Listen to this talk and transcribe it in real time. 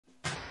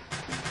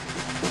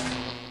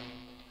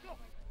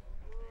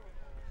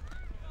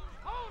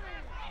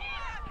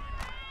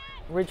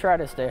We try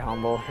to stay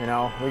humble, you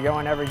know. We go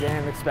in every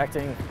game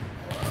expecting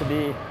to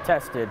be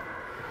tested,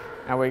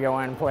 and we go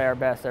in and play our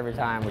best every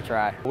time we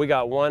try. We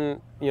got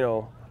one, you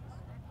know,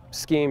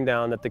 scheme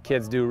down that the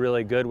kids do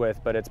really good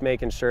with, but it's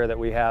making sure that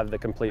we have the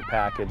complete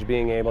package,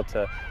 being able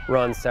to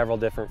run several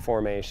different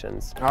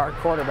formations. Our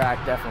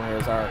quarterback definitely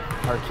is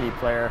our key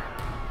player.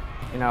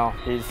 You know,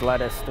 he's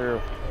led us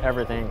through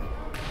everything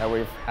that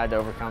we've had to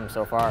overcome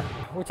so far.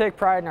 We take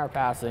pride in our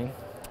passing,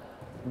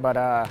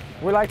 but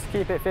we like to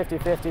keep it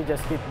 50-50,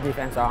 just keep the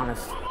defense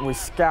honest. We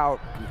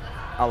scout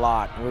a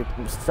lot. We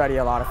study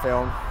a lot of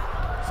film,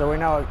 so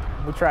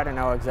we try to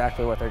know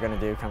exactly what they're going to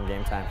do come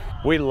game time.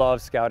 We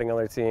love scouting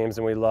other teams,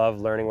 and we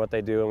love learning what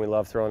they do, and we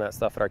love throwing that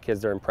stuff at our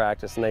kids during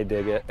practice, and they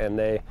dig it, and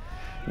they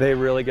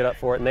really get up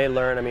for it, and they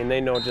learn. I mean,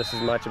 they know just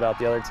as much about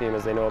the other team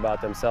as they know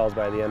about themselves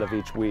by the end of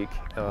each week.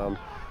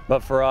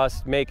 But for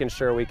us, making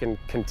sure we can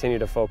continue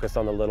to focus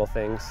on the little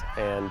things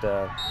and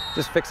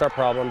just fix our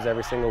problems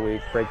every single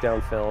week, break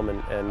down film,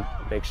 and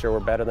make sure we're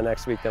better the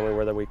next week than we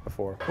were the week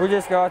before. We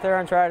just go out there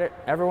and try to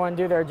everyone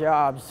do their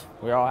jobs.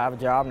 We all have a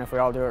job, and if we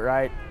all do it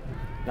right,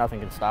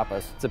 nothing can stop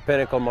us. It's a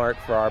pinnacle mark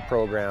for our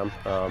program.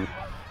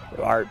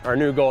 Our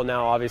new goal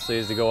now obviously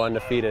is to go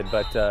undefeated,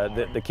 but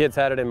the kids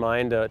had it in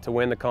mind to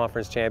win the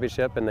conference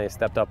championship, and they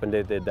stepped up and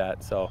did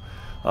that. So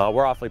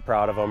we're awfully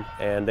proud of them,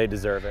 and they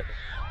deserve it.